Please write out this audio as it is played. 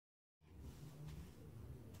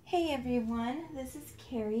Hey everyone, this is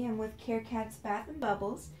Keri. I'm with Cat's Bath and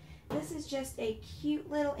Bubbles. This is just a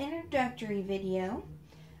cute little introductory video.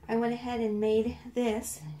 I went ahead and made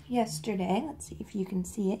this yesterday. Let's see if you can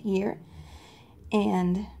see it here.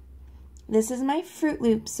 And this is my Froot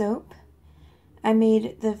Loop soap. I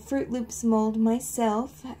made the Froot Loops mold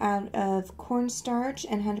myself out of cornstarch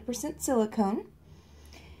and 100% silicone.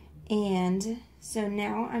 And so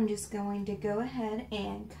now I'm just going to go ahead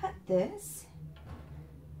and cut this.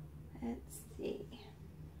 Let's see.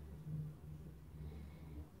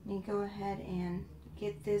 Let me go ahead and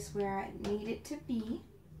get this where I need it to be.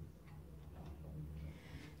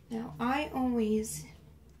 Now I always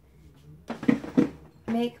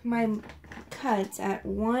make my cuts at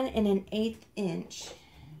 1 1/8 inch.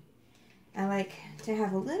 I like to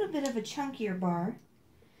have a little bit of a chunkier bar.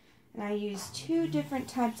 And I use two different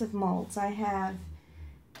types of molds. I have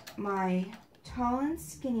my tall and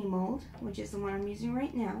skinny mold, which is the one I'm using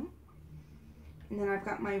right now. And then I've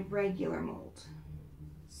got my regular mold.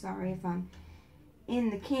 Sorry if I'm in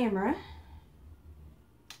the camera.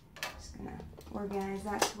 Just gonna organize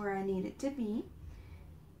that to where I need it to be.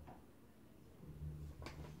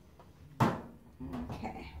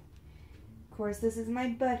 Okay. Of course, this is my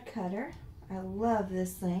bud cutter. I love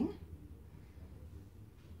this thing.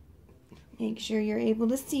 Make sure you're able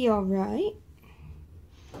to see all right.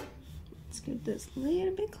 Let's get this a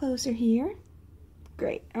little bit closer here.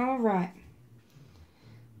 Great. All right.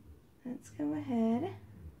 Let's go ahead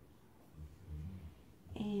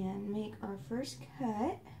and make our first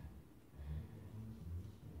cut.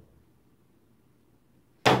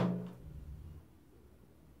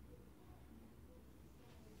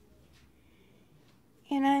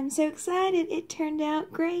 And I'm so excited. It turned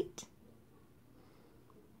out great.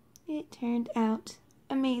 It turned out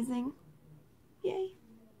amazing. Yay.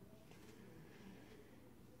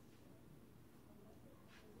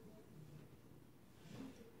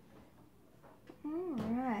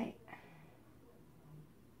 Alright.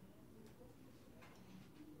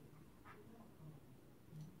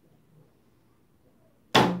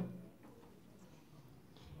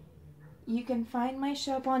 You can find my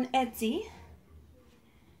shop on Etsy.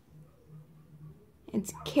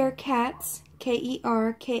 It's Kerkats,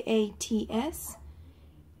 Kerkats,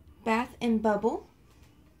 Bath and Bubble.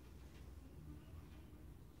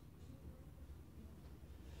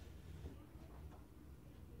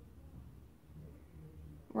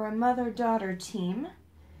 We're a mother-daughter team.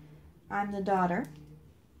 I'm the daughter,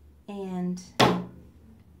 and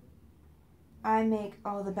I make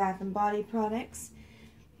all the bath and body products.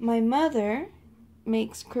 My mother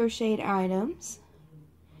makes crocheted items,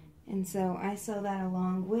 and so I sew that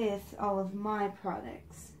along with all of my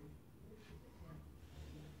products.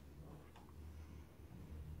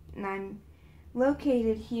 And I'm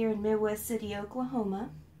located here in Midwest City,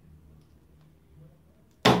 Oklahoma.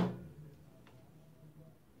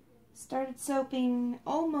 Started soaping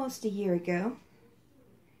almost a year ago.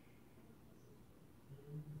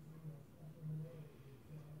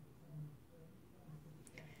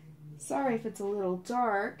 Sorry if it's a little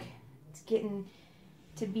dark. It's getting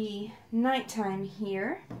to be nighttime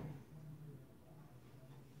here.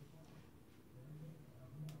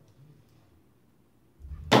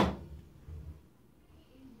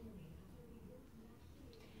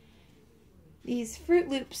 These Froot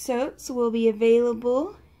Loop soaps will be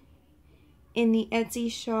available in the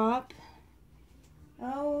Etsy shop,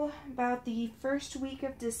 about the first week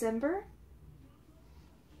of December.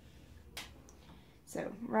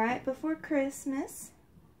 So, right before Christmas.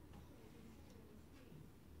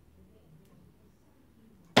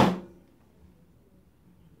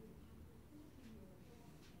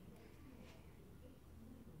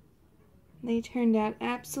 They turned out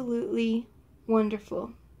absolutely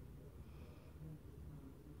wonderful.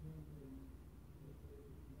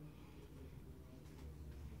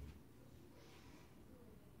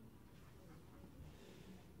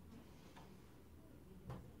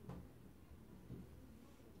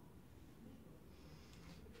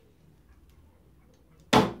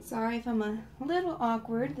 Sorry if I'm a little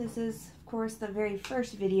awkward. This is, of course, the very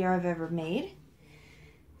first video I've ever made.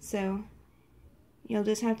 So, you'll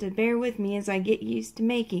just have to bear with me as I get used to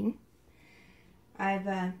making. I've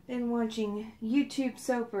been watching YouTube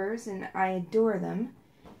soapers, and I adore them.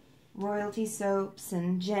 Royalty Soaps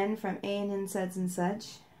and Jen from A&N Suds and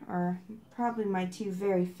Such are probably my two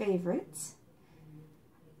very favorites.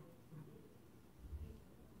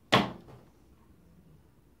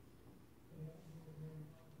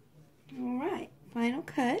 Alright, final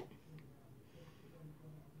cut.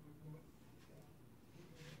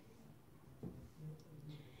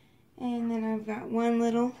 And then I've got one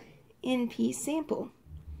little in-piece sample.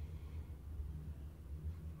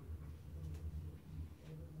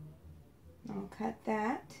 I'll cut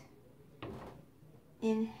that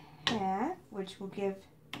in half, which will give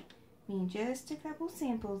me just a couple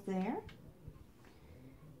samples there.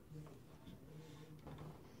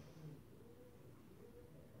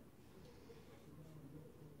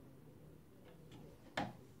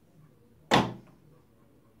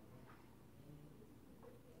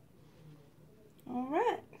 All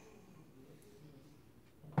right.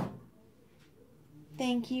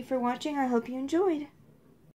 Thank you for watching. I hope you enjoyed.